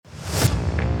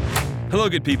Hello,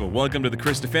 good people. Welcome to the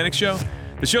Chris Stefanick Show,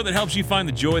 the show that helps you find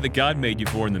the joy that God made you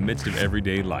for in the midst of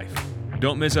everyday life.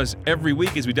 Don't miss us every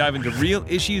week as we dive into real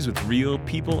issues with real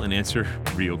people and answer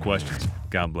real questions.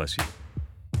 God bless you.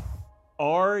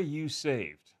 Are you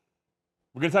saved?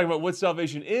 We're going to talk about what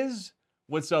salvation is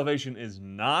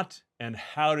not, and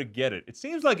how to get it. It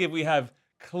seems like if we have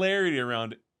clarity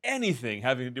around anything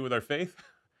having to do with our faith,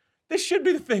 this should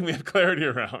be the thing we have clarity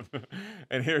around.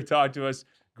 And here to talk to us,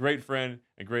 great friend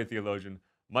and great theologian,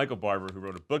 Michael Barber, who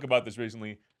wrote a book about this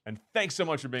recently. And thanks so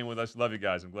much for being with us. Love you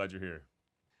guys. I'm glad you're here.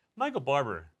 Michael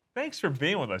Barber, thanks for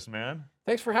being with us, man.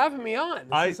 Thanks for having me on.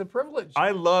 This is a privilege.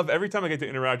 I love every time I get to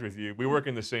interact with you. We work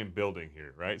in the same building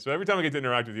here, right? So every time I get to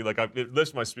interact with you, it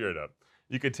lifts my spirit up.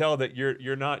 You could tell that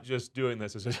you're not just doing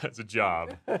this as a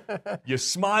job. You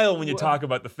smile when you talk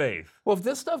about the faith. Well, if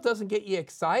this stuff doesn't get you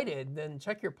excited, then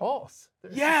check your pulse.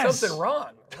 There's something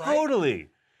wrong. Right? Totally.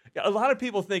 Yeah, a lot of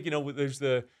people think, there's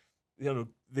the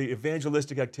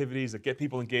evangelistic activities that get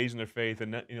people engaged in their faith,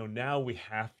 and now we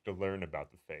have to learn about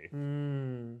the faith.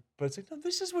 But it's like, no,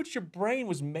 this is what your brain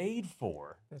was made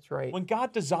for. That's right. When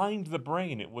God designed the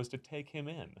brain, it was to take him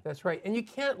in. That's right. And you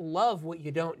can't love what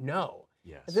you don't know.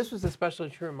 Yes. And this was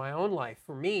especially true in my own life.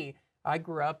 For me, I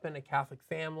grew up in a Catholic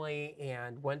family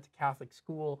and went to Catholic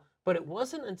school, but it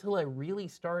wasn't until I really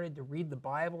started to read the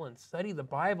Bible and study the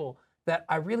Bible that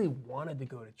I really wanted to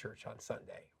go to church on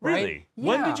Sunday. Right? Really? Yeah.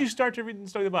 When did you start to read and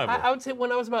study the Bible? I would say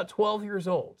when I was about 12 years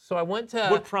old. So I went to...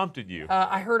 What prompted you?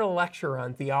 I heard a lecture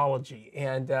on theology,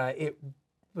 and it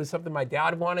was something my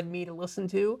dad wanted me to listen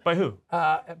to. By who?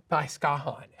 By Scott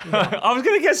Hahn. I was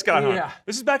going to guess Scott Hahn. Yeah.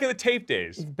 This is back in the tape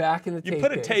days. Back in the tape days. You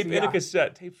put a tape in a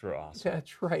cassette. Tapes were awesome.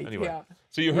 That's right. Anyway, yeah.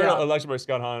 So you heard a lecture by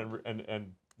Scott Hahn,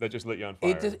 and that just lit you on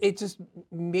fire. It just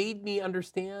made me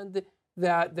understand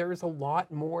that there's a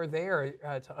lot more there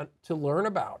to learn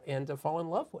about and to fall in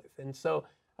love with. And so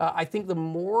I think the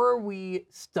more we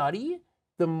study,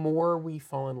 the more we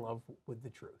fall in love with the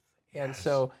truth. And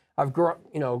so I've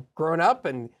grown up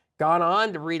and gone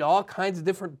on to read all kinds of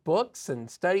different books and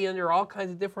study under all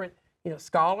kinds of different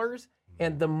scholars.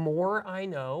 And the more I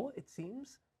know, it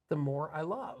seems, the more I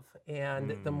love,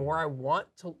 and the more I want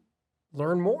to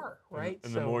learn more, right?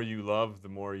 And the more you love, the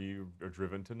more you are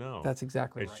driven to know. That's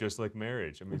exactly right. It's just like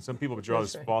marriage. I mean, some people draw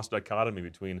this false dichotomy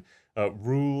between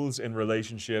rules and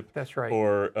relationship. That's right.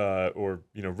 Or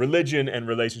religion and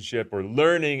relationship, or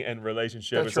learning and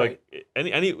relationship. That's it's right.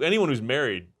 Like anyone who's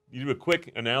married. You do a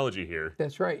quick analogy here.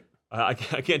 That's right. I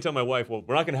can't tell my wife, well,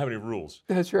 we're not going to have any rules.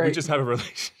 That's right. We just have a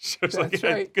relationship. It's That's like,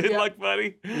 right. Good luck,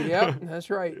 buddy. Yep, that's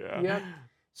right. Yeah.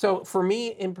 So for me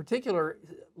in particular,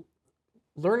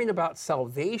 learning about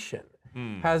salvation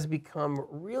has become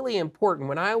really important.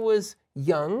 When I was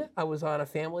young, I was on a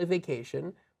family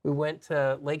vacation. We went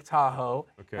to Lake Tahoe,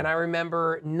 and I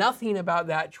remember nothing about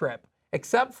that trip,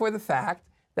 except for the fact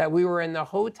that we were in the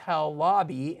hotel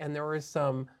lobby, and there were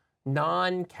some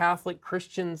non-Catholic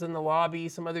Christians in the lobby,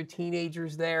 some other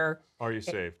teenagers there. Are you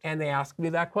saved? And they asked me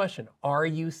that question, are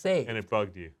you saved? And it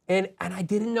bugged you. And I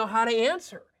didn't know how to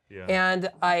answer. Yeah. And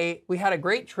we had a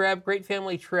great trip, great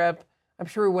family trip. I'm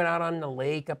sure we went out on the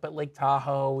lake up at Lake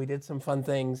Tahoe. We did some fun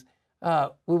things.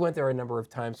 We went there a number of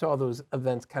times, so all those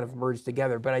events kind of merged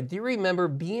together. But I do remember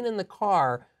being in the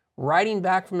car, riding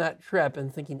back from that trip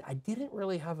and thinking, I didn't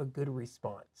really have a good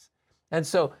response. And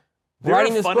so there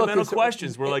writing are this fundamental book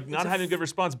questions where not having a good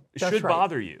response should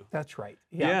bother you. That's right.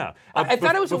 Yeah. I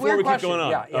thought it was a weird question. Before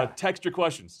we keep going on, text your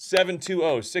questions.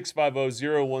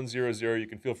 720-650-0100. You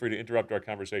can feel free to interrupt our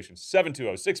conversation.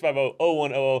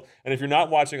 720-650-0100. And if you're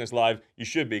not watching us live, you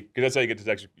should be, because that's how you get to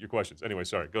text your questions. Anyway,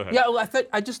 sorry, go ahead. Yeah, well,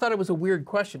 I just thought it was a weird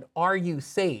question. Are you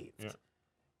saved? Yeah.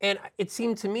 And it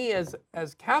seemed to me as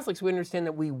Catholics, we understand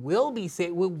that we will be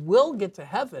saved. We will get to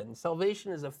heaven.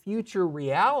 Salvation is a future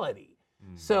reality.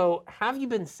 So have you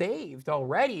been saved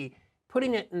already?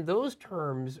 Putting it in those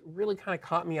terms really kind of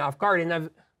caught me off guard. And I've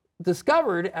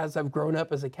discovered, as I've grown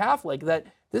up as a Catholic, that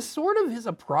this sort of is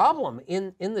a problem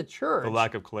in the church. The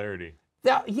lack of clarity.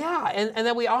 And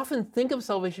that we often think of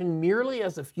salvation merely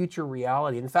as a future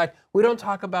reality. In fact, we don't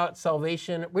talk about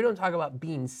salvation, we don't talk about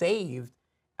being saved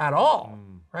at all,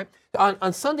 right?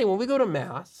 On Sunday, when we go to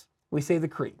Mass, we say the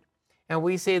Creed. And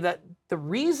we say that the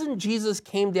reason Jesus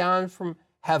came down from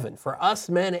heaven for us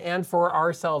men and for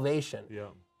our salvation,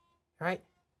 right?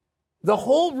 The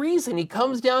whole reason he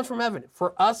comes down from heaven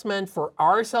for us men, for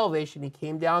our salvation, he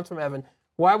came down from heaven.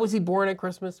 Why was he born at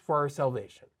Christmas? For our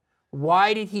salvation.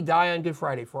 Why did he die on Good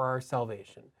Friday? For our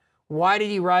salvation. Why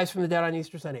did he rise from the dead on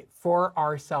Easter Sunday? For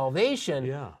our salvation.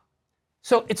 Yeah.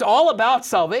 So it's all about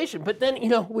salvation, but then,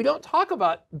 we don't talk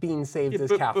about being saved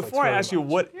as Catholics. Before I ask you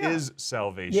what is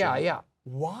salvation,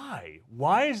 why?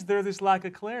 Why is there this lack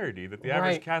of clarity that the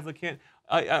average Right. Catholic can't?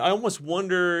 I almost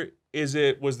wonder, was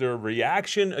there a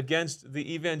reaction against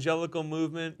the evangelical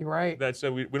movement Right. that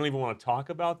said we don't even want to talk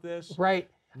about this? Right.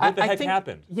 What the I heck think,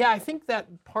 happened? Yeah, I think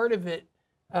that part of it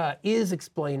is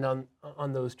explained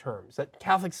on those terms. That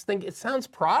Catholics think it sounds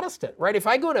Protestant, right? If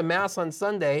I go to Mass on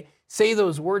Sunday, say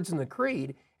those words in the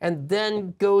Creed, and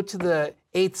then go to the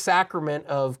 8th sacrament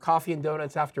of coffee and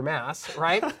donuts after Mass,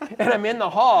 right? And I'm in the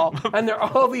hall, and there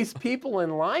are all these people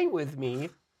in line with me,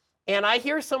 and I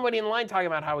hear somebody in line talking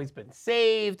about how he's been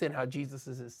saved and how Jesus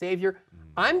is his Savior.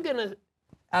 I'm going to,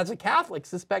 as a Catholic,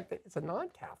 suspect that it's a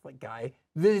non-Catholic guy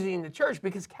visiting the church,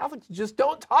 because Catholics just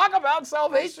don't talk about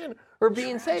salvation or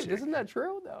being saved. Isn't that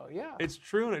true, though? Yeah. It's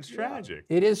true and it's tragic.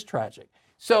 It is tragic.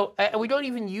 So we don't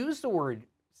even use the word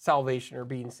salvation or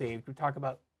being saved. We talk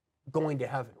about going to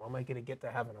heaven. Well, am I going to get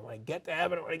to heaven? I want to get to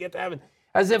heaven. I want to get to heaven.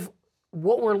 As if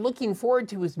what we're looking forward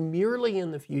to is merely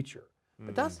in the future.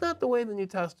 But that's not the way the New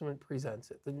Testament presents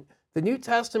it. The New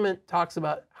Testament talks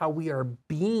about how we are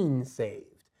being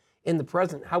saved in the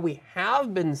present, how we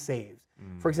have been saved,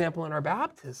 for example, in our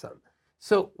baptism.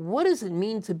 So what does it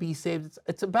mean to be saved?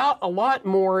 It's about a lot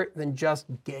more than just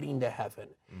getting to heaven.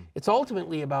 It's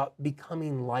ultimately about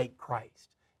becoming like Christ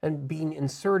and being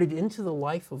inserted into the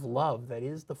life of love that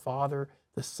is the Father,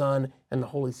 the Son, and the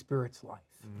Holy Spirit's life.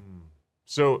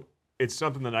 So it's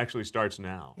something that actually starts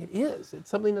now. It is. It's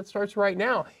something that starts right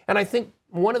now. And I think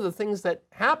one of the things that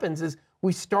happens is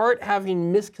we start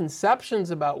having misconceptions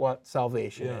about what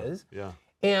salvation is. Yeah.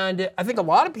 And I think a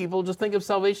lot of people just think of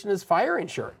salvation as fire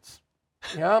insurance.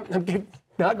 Yeah, I'm gonna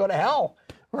not go to hell,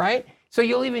 right? So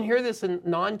you'll even hear this in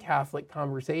non-Catholic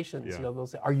conversations. Yeah. You know, they'll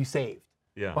say, "Are you saved?"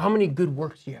 Yeah. Well, how many good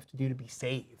works do you have to do to be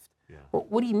saved? Yeah. Well,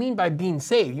 what do you mean by being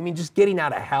saved? You mean just getting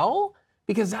out of hell?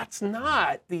 Because that's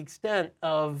not the extent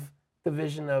of the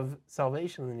vision of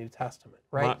salvation in the New Testament,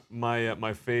 right?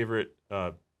 My favorite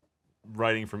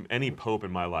writing from any pope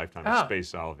in my lifetime is Spe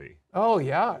Salvi. Oh,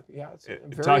 yeah. It's It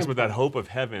very talks about that hope of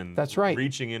heaven. That's right.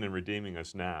 Reaching in and redeeming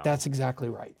us now. That's exactly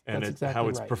right. And That's exactly how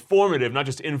it's right. performative, not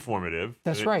just informative.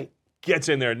 That's And it right. Gets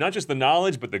in there, not just the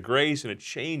knowledge, but the grace, and it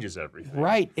changes everything.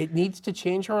 Right. It needs to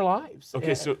change our lives.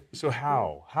 Okay, so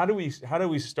how do we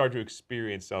start to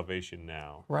experience salvation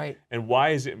now? Right. And why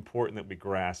is it important that we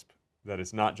grasp that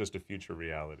it's not just a future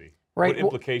reality? Right. What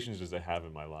implications does it have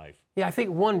in my life? Yeah, I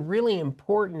think one really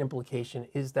important implication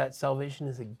is that salvation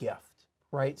is a gift,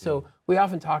 right? So we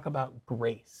often talk about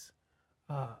grace,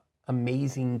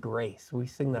 amazing grace. We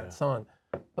sing that song.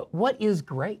 But what is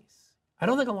grace? I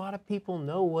don't think a lot of people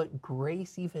know what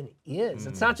grace even is.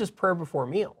 It's not just prayer before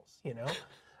meals, you know?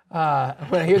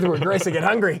 When I hear the word grace, I get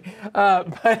hungry.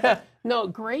 No,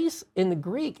 grace in the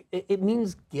Greek, it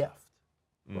means gift,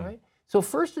 right? So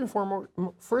first and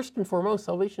foremost,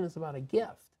 salvation is about a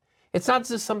gift. It's not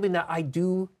just something that I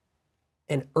do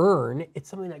and earn. It's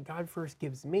something that God first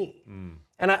gives me.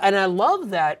 And I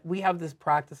love that we have this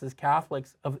practice as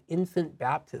Catholics of infant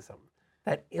baptism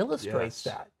that illustrates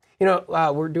that. You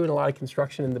know, we're doing a lot of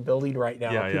construction in the building right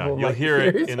now. Yeah. You'll hear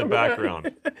it in the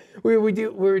background. we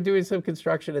were doing some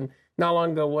construction, and not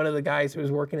long ago, one of the guys who was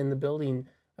working in the building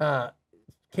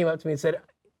came up to me and said,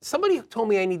 "Somebody told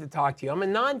me I need to talk to you. I'm a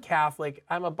non-Catholic.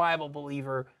 I'm a Bible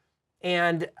believer,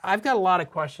 and I've got a lot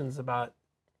of questions about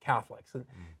Catholics. And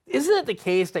isn't it the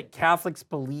case that Catholics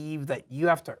believe that you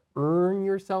have to earn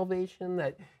your salvation,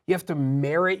 that you have to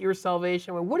merit your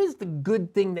salvation? Well, what is the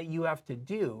good thing that you have to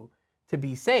do to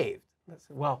be saved?" I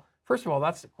said, well, first of all,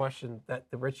 that's the question that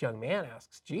the rich young man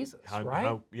asks Jesus, right?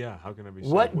 How can I be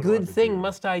saved? What do I good have to thing do?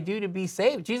 must I do to be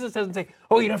saved? Jesus doesn't say,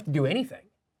 oh, you don't have to do anything.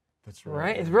 That's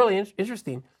Right? It's really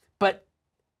interesting. But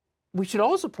we should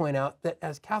also point out that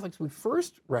as Catholics, we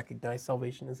first recognize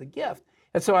salvation as a gift.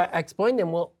 And so I explained to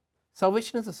him, well,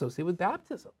 salvation is associated with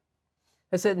baptism.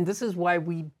 I said, and this is why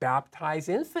we baptize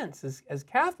infants as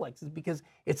Catholics, is because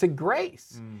it's a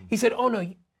grace. He said, oh,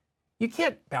 no, you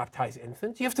can't baptize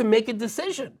infants. You have to make a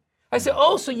decision. I said,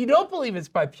 oh, so you don't believe it's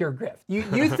by pure gift.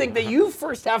 You think that you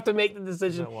first have to make the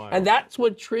decision, and that's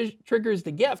what triggers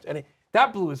the gift. And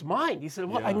that blew his mind. He said,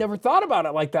 well, I never thought about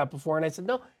it like that before. And I said,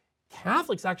 no,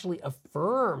 Catholics actually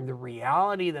affirm the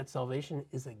reality that salvation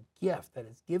is a gift that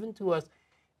is given to us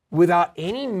without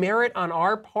any merit on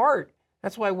our part.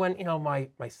 That's why when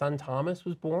my son Thomas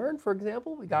was born, for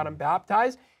example, we got him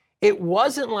baptized. It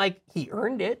wasn't like he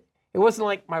earned it. It wasn't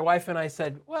like my wife and I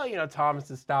said, well, Thomas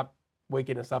has stopped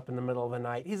waking us up in the middle of the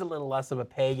night. He's a little less of a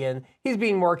pagan. He's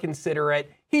being more considerate.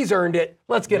 He's earned it.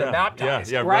 Let's get him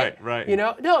baptized. Right.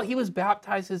 No, he was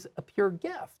baptized as a pure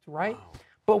gift, right? Wow.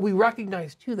 But we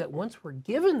recognize too that once we're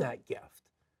given that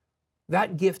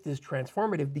gift is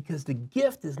transformative because the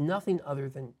gift is nothing other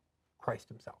than Christ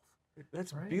himself.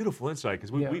 That's beautiful insight,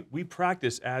 because Yeah. we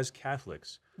practice as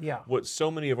Catholics what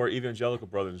so many of our evangelical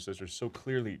brothers and sisters so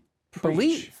clearly preach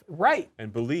Believe, right.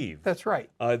 and believe. That's right.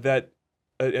 That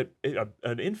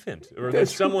an infant, or that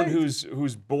That's someone right.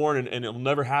 who's born and will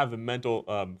never have the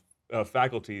mental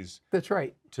faculties That's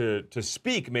right. to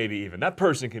speak, maybe even, that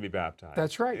person can be baptized.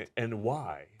 That's right. And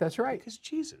why? That's right. Because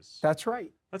Jesus. That's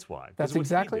right. That's why. Because That's of what he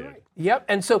exactly did. right. Yep.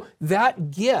 And so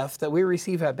that gift that we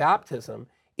receive at baptism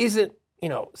isn't,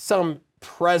 some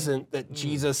present that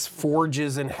Jesus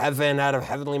forges in heaven out of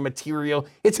heavenly material.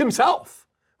 It's himself,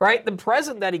 right? The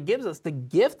present that he gives us, the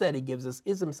gift that he gives us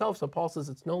is himself. So Paul says,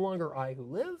 it's no longer I who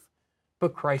live,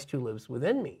 but Christ who lives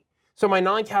within me. So my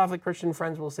non-Catholic Christian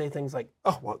friends will say things like,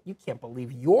 oh, well, you can't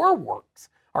believe your works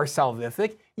are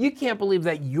salvific. You can't believe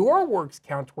that your works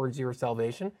count towards your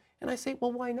salvation. And I say,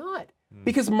 well, why not?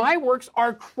 Because my works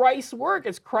are Christ's work.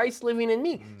 It's Christ living in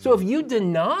me. So if you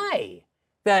deny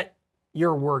that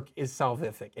your work is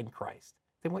salvific in Christ,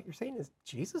 then what you're saying is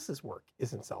Jesus' work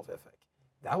isn't salvific.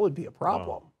 That would be a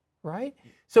problem, right?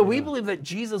 So we believe that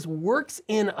Jesus works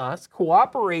in us,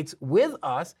 cooperates with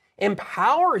us,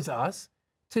 empowers us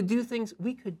to do things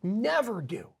we could never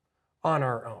do on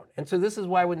our own. And so this is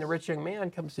why when the rich young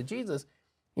man comes to Jesus,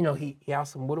 he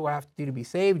asks him, what do I have to do to be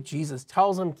saved? Jesus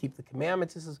tells him, keep the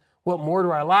commandments. He says, what more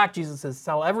do I lack? Jesus says,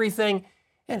 sell everything.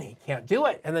 And he can't do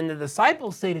it. And then the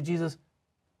disciples say to Jesus,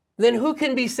 then who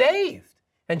can be saved?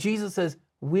 And Jesus says,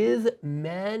 with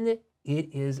men,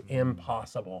 it is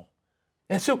impossible.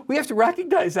 And so we have to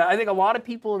recognize that. I think a lot of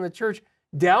people in the church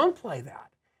downplay that.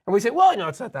 And we say, well,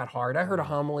 it's not that hard. I heard a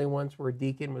homily once where a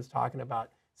deacon was talking about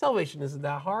salvation isn't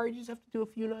that hard. You just have to do a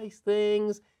few nice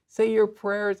things, say your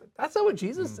prayers. That's not what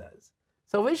Jesus says.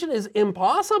 Salvation is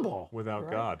impossible. Without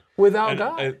God. Without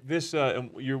God.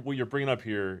 What you're bringing up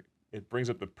here, it brings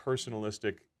up the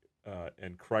personalistic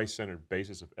and Christ-centered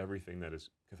basis of everything that is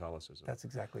Catholicism. That's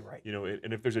exactly right.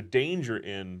 And if there's a danger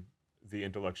in the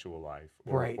intellectual life,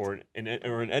 Right. or in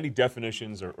any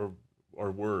definitions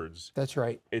or words, That's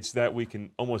right. it's that we can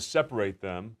almost separate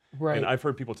them. Right. And I've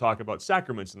heard people talk about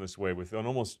sacraments in this way, with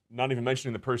almost not even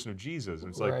mentioning the person of Jesus. And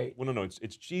it's like, Right. well, no,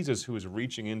 it's Jesus who is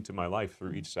reaching into my life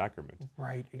through each sacrament.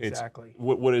 Right, exactly.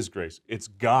 What is grace? It's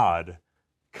God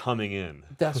coming in.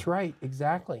 That's right,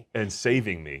 exactly. And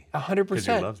saving me. 100%. Because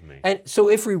he loves me. And so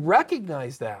if we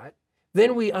recognize that,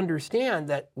 then we understand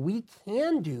that we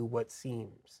can do what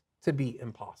seems to be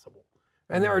impossible.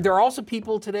 And there are also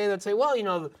people today that say,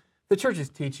 well, the church's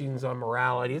teachings on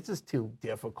morality, it's just too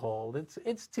difficult.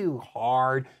 It's too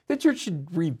hard. The church should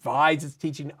revise its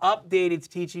teaching, update its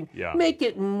teaching, make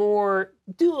it more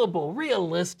doable,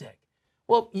 realistic.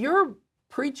 Well, you're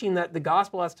preaching that the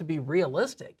gospel has to be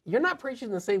realistic. You're not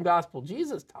preaching the same gospel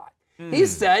Jesus taught. He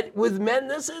said, with men,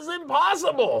 this is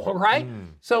impossible, right?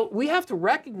 So we have to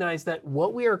recognize that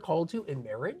what we are called to in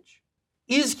marriage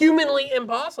is humanly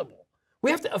impossible.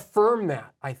 We have to affirm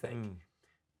that, I think.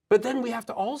 But then we have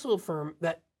to also affirm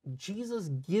that Jesus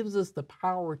gives us the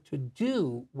power to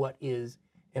do what is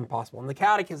impossible. In the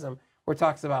Catechism, where it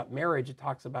talks about marriage, it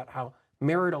talks about how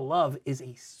marital love is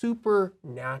a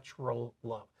supernatural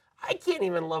love. I can't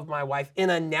even love my wife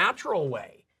in a natural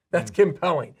way that's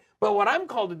compelling. But what I'm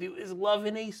called to do is love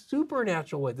in a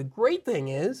supernatural way. The great thing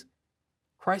is,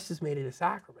 Christ has made it a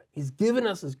sacrament. He's given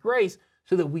us his grace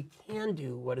so that we can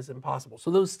do what is impossible.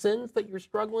 So those sins that you're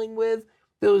struggling with,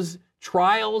 those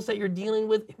trials that you're dealing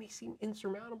with, it may seem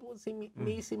insurmountable, it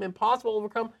may seem impossible to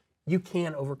overcome. You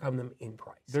can overcome them in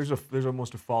Christ. There's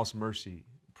almost a false mercy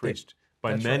preached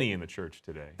by many in the church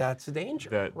today. That's the danger,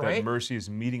 that right? mercy is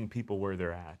meeting people where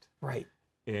they're at. Right.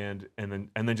 And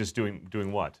then just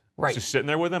doing what? Right. Just sitting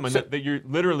there with them, and that you're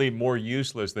literally more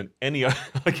useless than any other.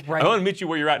 Right. I want to meet you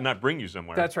where you're at and not bring you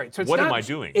somewhere. That's right. So what am I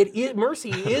doing?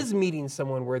 Mercy is meeting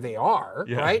someone where they are,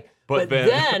 right? But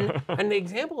then an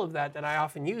example of that I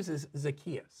often use is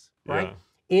Zacchaeus, right?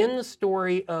 Yeah. In the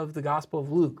story of the Gospel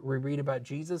of Luke, we read about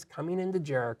Jesus coming into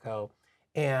Jericho,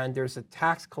 and there's a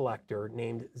tax collector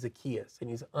named Zacchaeus, and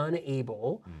he's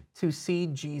unable to see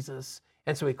Jesus,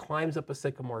 and so he climbs up a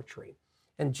sycamore tree.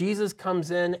 And Jesus comes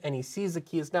in and he sees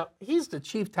Zacchaeus. Now, he's the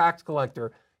chief tax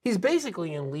collector. He's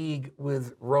basically in league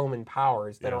with Roman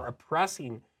powers that are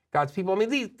oppressing God's people. I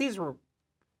mean, these were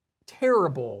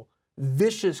terrible,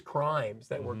 vicious crimes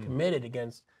that were committed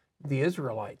against the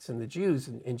Israelites and the Jews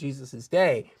in Jesus'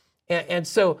 day. And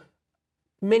so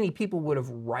many people would have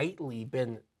rightly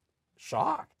been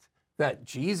shocked that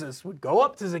Jesus would go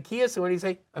up to Zacchaeus and he'd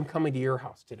say, I'm coming to your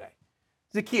house today.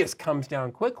 Zacchaeus comes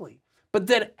down quickly. But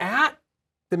then at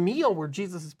the meal where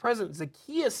Jesus is present,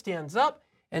 Zacchaeus stands up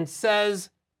and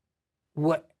says,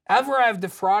 whatever I've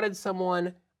defrauded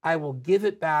someone, I will give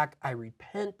it back. I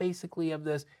repent basically of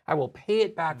this. I will pay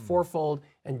it back fourfold.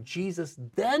 And Jesus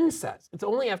then says, it's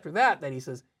only after that he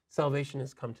says, salvation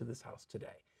has come to this house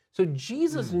today. So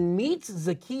Jesus meets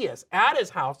Zacchaeus at his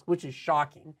house, which is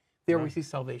shocking. There we see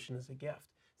salvation as a gift.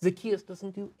 Zacchaeus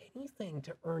doesn't do anything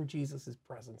to earn Jesus'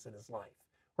 presence in his life,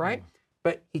 right?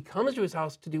 But he comes to his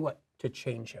house to do what? To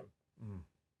change him.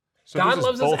 So God this is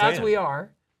loves us both as and. we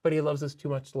are, but he loves us too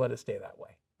much to let us stay that way.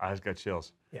 I just got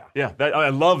chills. Yeah. Yeah, I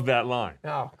love that line.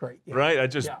 Oh, great. Yeah.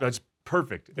 Right? That's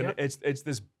perfect. And Yeah. it's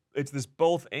this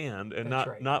both and That's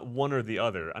right. not one or the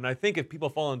other. And I think if people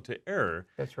fall into error,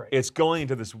 That's right. it's going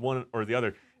to this one or the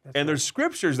other. That's There's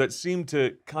scriptures that seem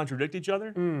to contradict each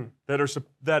other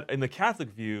that in the Catholic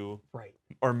view Right.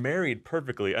 are married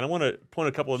perfectly. And I want to point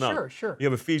a couple of them out. Sure. You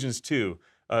have Ephesians 2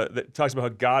 that talks about how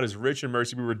God is rich in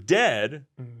mercy. We were dead,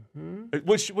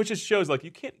 which just shows like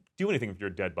you can't do anything with your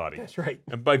dead body. That's right.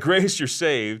 And by grace you're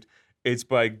saved. It's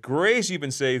by grace you've been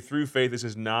saved through faith. This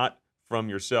is not from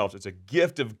yourselves. It's a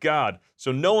gift of God.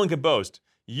 So no one can boast.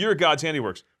 You're God's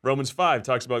handiworks. Romans 5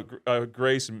 talks about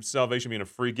grace and salvation being a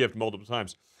free gift multiple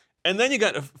times. And then you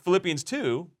got Philippians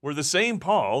 2, where the same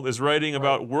Paul is writing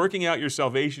about working out your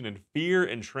salvation in fear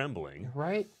and trembling.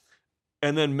 Right.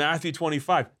 And then Matthew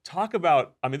 25, talk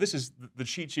about, this is the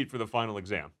cheat sheet for the final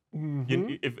exam.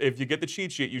 If you get the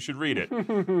cheat sheet, you should read it,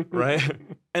 right?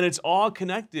 And it's all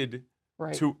connected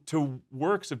to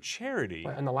works of charity.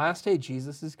 Right. On the last day,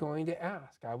 Jesus is going to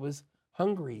ask, I was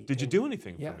hungry. Did you do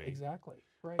anything for me? Yeah, exactly.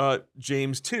 Right.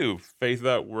 James 2, faith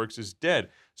without works is dead.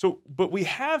 So, but we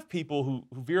have people who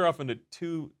veer off into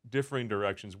two differing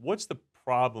directions. What's the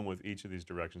problem with each of these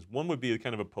directions? One would be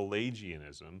kind of a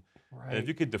Pelagianism. Right. And if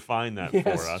you could define that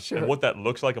Yes, for us sure. and what that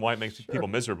looks like and why it makes people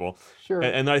miserable. Sure.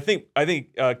 And I think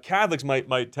Catholics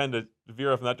might tend to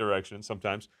veer off in that direction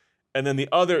sometimes. And then the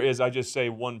other is I just say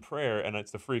one prayer and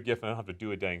it's the free gift and I don't have to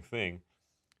do a dang thing.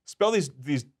 Spell these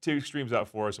two extremes out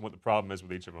for us and what the problem is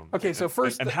with each of them. Okay, so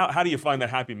first... And how do you find that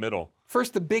happy middle?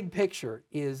 First, the big picture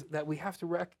is that we have to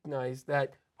recognize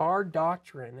that our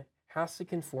doctrine has to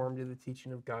conform to the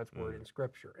teaching of God's Word in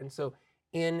Scripture. And so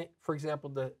in, for example,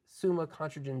 the Summa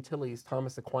Contra Gentiles,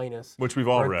 Thomas Aquinas... Which we've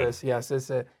all read. Yes,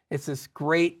 it's this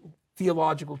great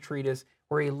theological treatise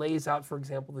where he lays out, for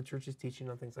example, the Church's teaching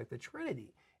on things like the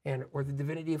Trinity or the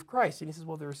divinity of Christ. And he says,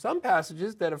 well, there are some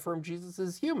passages that affirm Jesus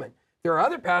is human. There are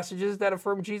other passages that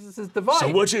affirm Jesus is divine.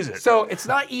 So which is it? So it's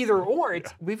not either or.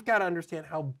 We've got to understand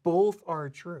how both are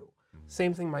true.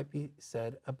 Same thing might be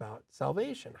said about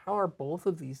salvation. How are both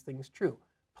of these things true?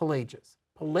 Pelagius.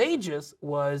 Pelagius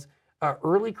was an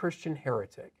early Christian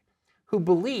heretic who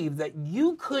believed that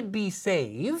you could be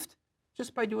saved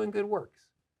just by doing good works.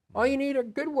 All you need are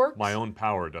good works. My own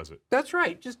power does it. That's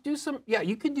right. Just do some,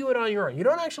 you could do it on your own. You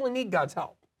don't actually need God's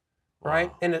help, right?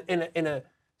 Wow. In a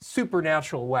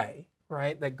supernatural way,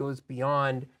 right? That goes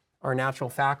beyond our natural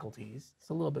faculties. It's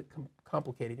a little bit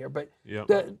complicated here, but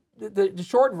the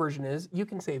short version is you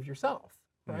can save yourself,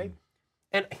 right?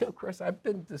 And Chris, I've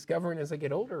been discovering as I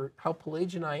get older how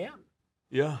Pelagian I am.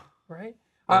 Yeah. Right?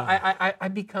 I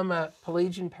become a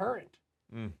Pelagian parent.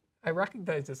 I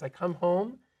recognize this. I come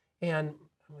home and,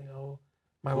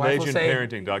 my wife will say...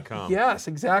 PelagianParenting.com. Yes,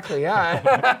 exactly, yeah.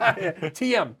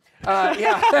 TM.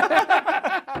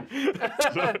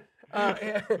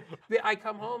 I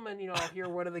come home and, I'll hear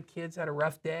one of the kids had a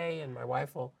rough day and my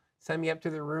wife will send me up to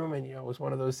their room and, it was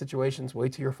one of those situations,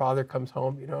 wait till your father comes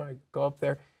home, I go up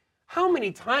there. How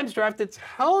many times do I have to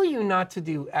tell you not to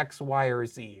do X, Y, or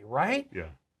Z, right? Yeah.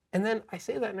 And then I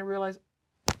say that and I realize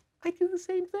I do the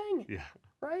same thing. Yeah.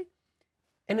 Right?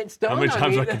 And it's done. How many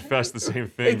times I confess the same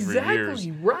thing for years?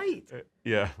 Exactly, right.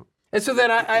 Yeah. And so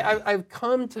then I've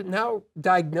come to now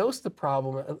diagnose the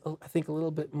problem, I think, a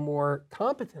little bit more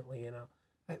competently.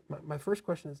 My first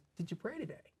question is, did you pray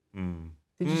today?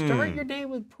 Did you start your day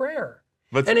with prayer?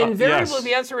 And invariably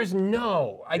the answer is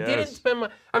no. I didn't spend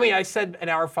I said an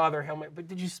Our Father, Hail Mary, but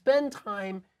did you spend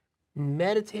time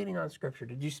meditating on Scripture?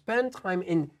 Did you spend time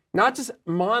in not just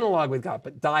monologue with God,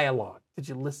 but dialogue? Did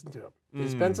you listen to Him? Did you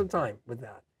spend some time with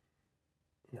that?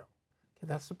 No. Okay,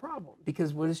 that's the problem.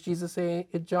 Because what does Jesus say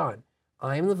in John?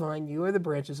 I am the vine, you are the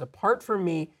branches. Apart from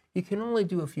me, you can only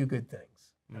do a few good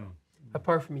things. No.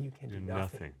 Apart from me, you can do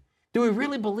nothing. Do we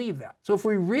really believe that? So if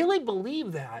we really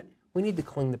believe that, we need to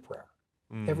cling to prayer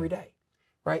every day,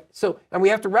 right? So, and we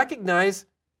have to recognize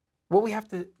what we have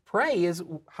to pray is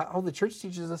how the church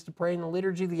teaches us to pray in the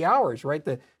Liturgy of the Hours, right?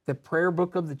 The prayer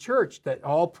book of the church that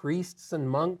all priests and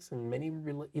monks and many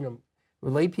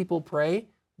lay people pray.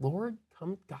 Lord,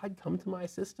 God, come to my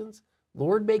assistance.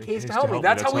 Lord, make haste to help me.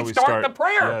 That's how we start the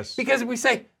prayer. Yes. Because we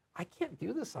say, I can't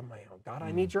do this on my own. God,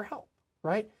 I need your help.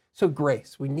 right? So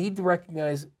grace, we need to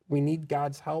recognize we need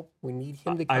God's help. We need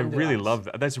Him to come I to really us. love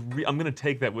that. I'm going to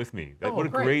take that with me. Oh, what a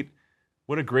great.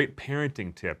 what a great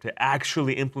parenting tip to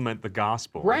actually implement the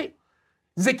gospel. Right.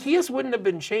 Zacchaeus wouldn't have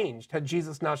been changed had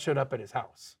Jesus not showed up at his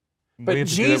house. We But have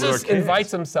to do that with our Jesus kids.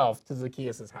 invites himself to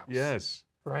Zacchaeus' house. Yes.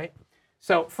 Right?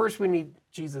 So first we need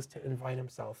Jesus to invite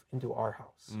himself into our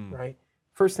house, Mm. right?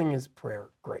 First thing is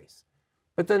prayer, grace.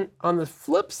 But then on the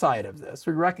flip side of this,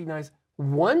 we recognize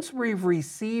once we've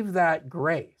received that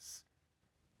grace,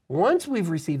 once we've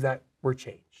received that, we're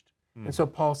changed. And so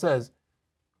Paul says,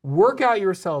 work out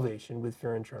your salvation with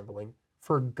fear and trembling,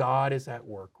 for God is at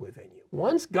work within you.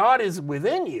 Once God is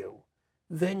within you,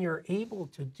 then you're able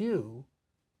to do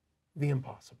the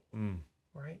impossible,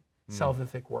 right?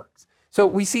 Salvific works. So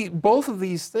we see both of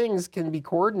these things can be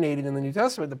coordinated in the New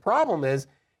Testament. The problem is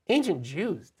ancient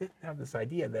Jews didn't have this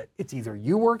idea that it's either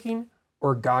you working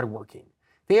or God working.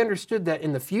 They understood that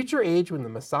in the future age, when the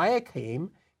Messiah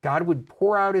came, God would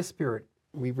pour out his Spirit.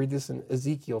 We read this in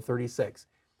Ezekiel 36.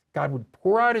 God would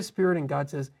pour out his Spirit, and God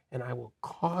says, and I will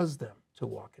cause them to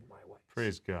walk in my ways.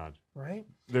 Praise God. Right?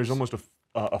 There's almost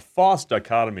a false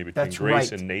dichotomy between That's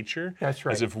grace right. and nature. That's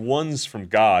right. As if one's from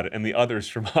God and the other's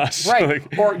from us. Right,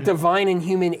 Like, or divine and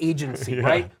human agency, Yeah.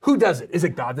 right? Who does it? Is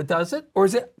it God that does it? Or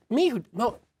is it me who,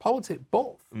 no, Paul would say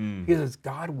both, because it's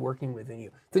God working within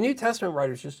you. The New Testament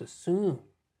writers just assume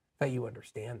that you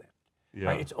understand that, yeah.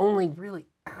 right? It's only really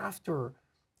after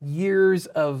years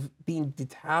of being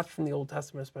detached from the Old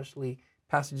Testament, especially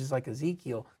passages like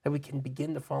Ezekiel, that we can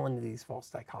begin to fall into these false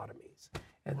dichotomies.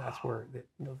 And that's where the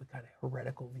kind of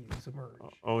heretical views emerge.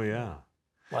 Oh, yeah.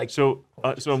 Like So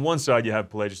on one side you have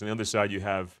Pelagius, on the other side you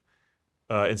have,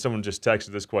 and someone just texted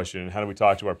this question, how do we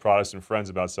talk to our Protestant friends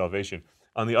about salvation?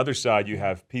 On the other side you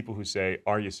have people who say,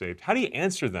 are you saved? How do you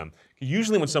answer them?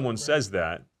 Usually when someone says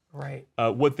that, right,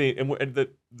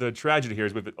 the tragedy here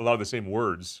is with a lot of the same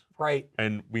words, right,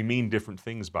 and we mean different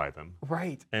things by them.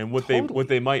 right. And what Totally.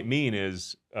 they might mean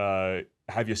is,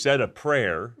 have you said a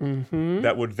prayer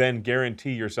that would then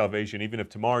guarantee your salvation, even if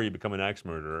tomorrow you become an axe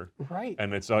murderer? Right.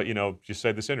 And it's just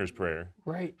say the sinner's prayer.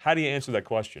 Right. How do you answer that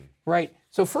question? Right.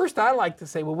 So first, I like to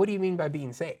say, well, what do you mean by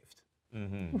being saved?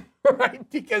 Right?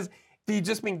 Because do you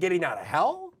just mean getting out of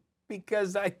hell?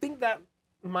 Because I think that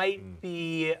might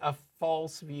be a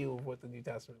false view of what the New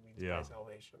Testament means by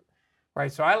salvation.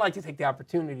 Right. So I like to take the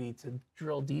opportunity to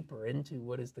drill deeper into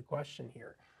what is the question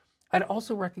here. I'd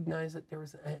also recognize that there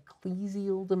is an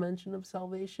ecclesial dimension of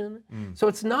salvation. So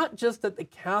it's not just that the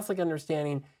Catholic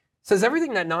understanding says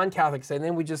everything that non-Catholics say, and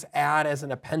then we just add as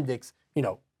an appendix,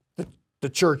 the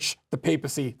church, the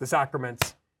papacy, the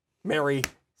sacraments, Mary,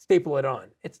 staple it on.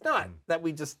 It's not that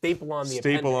we just staple on the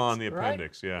appendix. Staple on the right?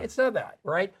 appendix, yeah. It's not that,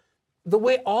 right? The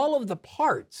way all of the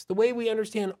parts, the way we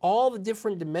understand all the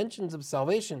different dimensions of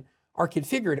salvation are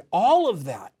configured, all of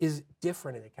that is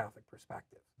different in a Catholic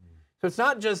perspective. So it's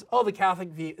not just, the Catholic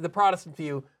view, the Protestant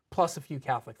view, plus a few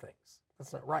Catholic things.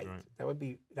 That's not right. That would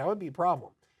be a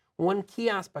problem. One key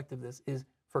aspect of this is,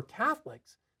 for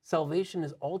Catholics, salvation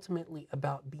is ultimately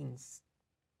about being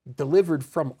delivered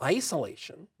from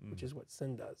isolation, which is what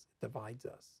sin does. It divides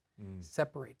us,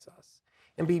 separates us,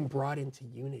 and being brought into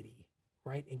unity,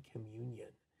 right, in communion.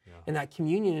 Yeah. And that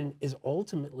communion is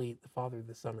ultimately the Father,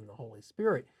 the Son, and the Holy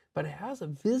Spirit, but it has a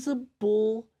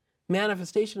visible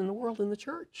manifestation in the world in the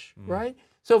church, right?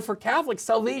 So for Catholics,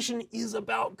 salvation is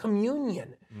about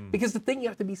communion, because the thing you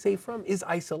have to be saved from is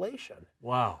isolation.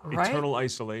 Wow, right? Eternal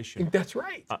isolation. That's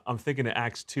right. I'm thinking of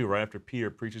Acts 2, right after Peter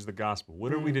preaches the gospel.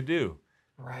 What are we to do?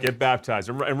 Right. Get baptized.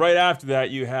 And right after that,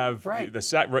 you have Right. the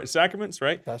sacraments,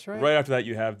 right? That's right. Right after that,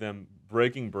 you have them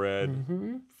breaking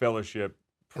bread, fellowship,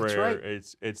 prayer.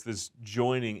 That's right. It's this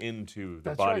joining into the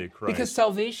That's body right. of Christ. Because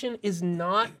salvation is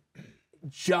not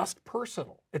just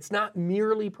personal. It's not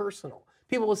merely personal.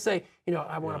 People will say,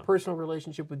 I want a personal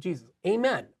relationship with Jesus.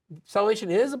 Amen.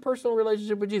 Salvation is a personal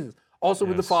relationship with Jesus. Also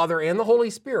with the Father and the Holy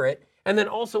Spirit, and then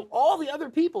also all the other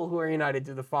people who are united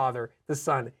to the Father, the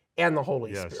Son, and the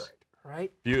Holy Spirit.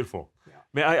 Right? Beautiful. Yeah.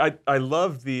 Man, I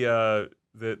love that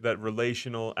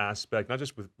relational aspect, not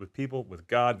just with people, with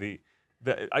God,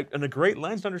 and a great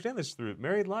lens to understand this through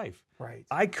married life. Right.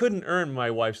 I couldn't earn my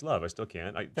wife's love. I still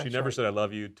can't. She never right. said I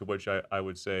love you, to which I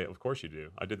would say, of course you do.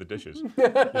 I did the dishes.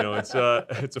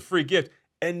 It's a free gift.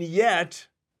 And yet,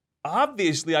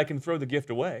 obviously I can throw the gift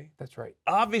away. That's right.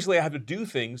 Obviously I have to do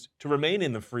things to remain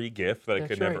in the free gift that I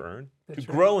could never earn, That's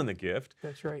to grow in the gift.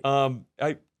 That's right.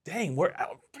 We're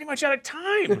pretty much out of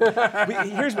time.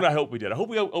 Here's what I hope we did. I hope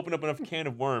we opened up enough can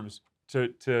of worms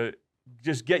to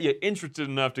just get you interested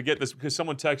enough to get this, because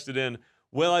someone texted in,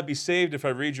 will I be saved if I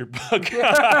read your book?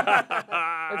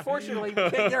 Unfortunately, we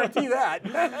can't guarantee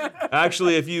that.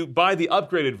 Actually, if you buy the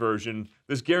upgraded version,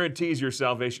 this guarantees your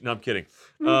salvation. No, I'm kidding.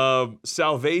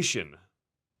 Salvation,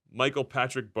 Michael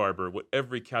Patrick Barber, what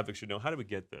every Catholic should know. How do we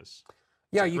get this?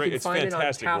 Yeah, you can find it on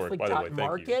work, by the way. Thank you.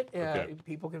 Catholic.market. Okay.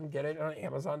 People can get it on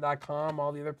Amazon.com,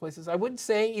 all the other places. I would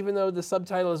say, even though the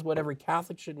subtitle is what every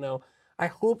Catholic should know, I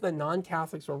hope that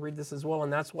non-Catholics will read this as well,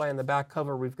 and that's why on the back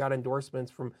cover we've got endorsements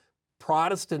from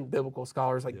Protestant biblical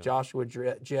scholars like Joshua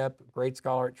Jepp, great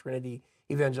scholar at Trinity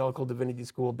Evangelical Divinity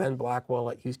School, Ben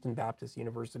Blackwell at Houston Baptist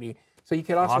University. So you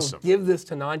could also give this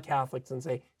to non-Catholics and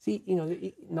say, see,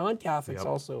 non-Catholics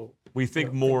also. We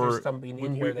think more.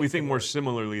 We think more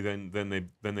similarly than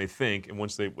they think, and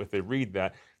if they read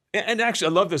that. And actually,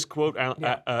 I love this quote,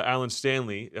 Alan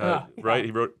Stanley, right?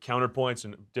 He wrote Counterpoints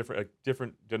and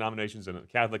different denominations and a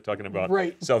Catholic talking about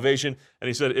salvation. And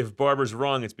he said, if Barber's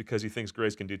wrong, it's because he thinks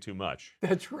grace can do too much.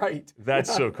 That's right.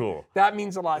 That's so cool. That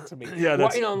means a lot to me. Yeah,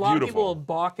 that's a lot beautiful. of people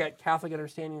balk at Catholic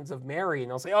understandings of Mary,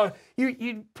 and they'll say, oh,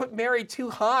 you put Mary too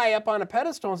high up on a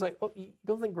pedestal. It's like, oh, you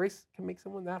don't think grace can make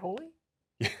someone that holy?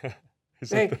 Yeah.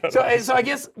 So I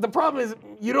guess the problem is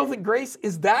you don't think grace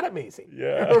is that amazing.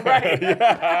 Yeah. Right?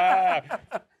 Yeah.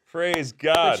 Praise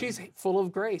God. But she's full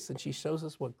of grace, and she shows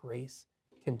us what grace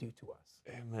can do to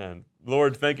us. Amen.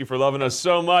 Lord, thank you for loving us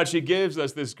so much. He gives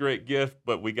us this great gift,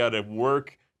 but we got to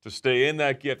work to stay in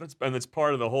that gift. And it's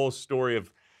part of the whole story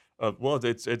of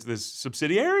it's this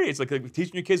subsidiary. It's like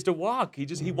teaching your kids to walk.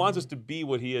 He wants us to be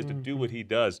what he is, to do what he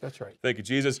does. That's right. Thank you,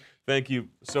 Jesus. Thank you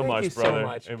so much, brother. Thank you so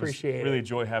much. Appreciate it. Really a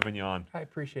joy having you on. I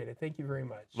appreciate it. Thank you very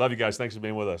much. Love you guys. Thanks for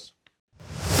being with us.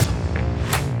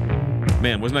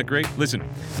 Man, wasn't that great? Listen,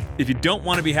 if you don't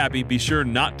want to be happy, be sure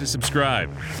not to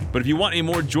subscribe. But if you want a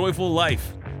more joyful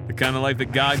life, the kind of life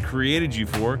that God created you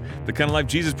for, the kind of life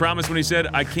Jesus promised when he said,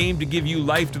 I came to give you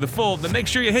life to the full, then make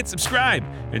sure you hit subscribe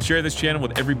and share this channel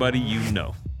with everybody you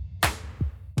know.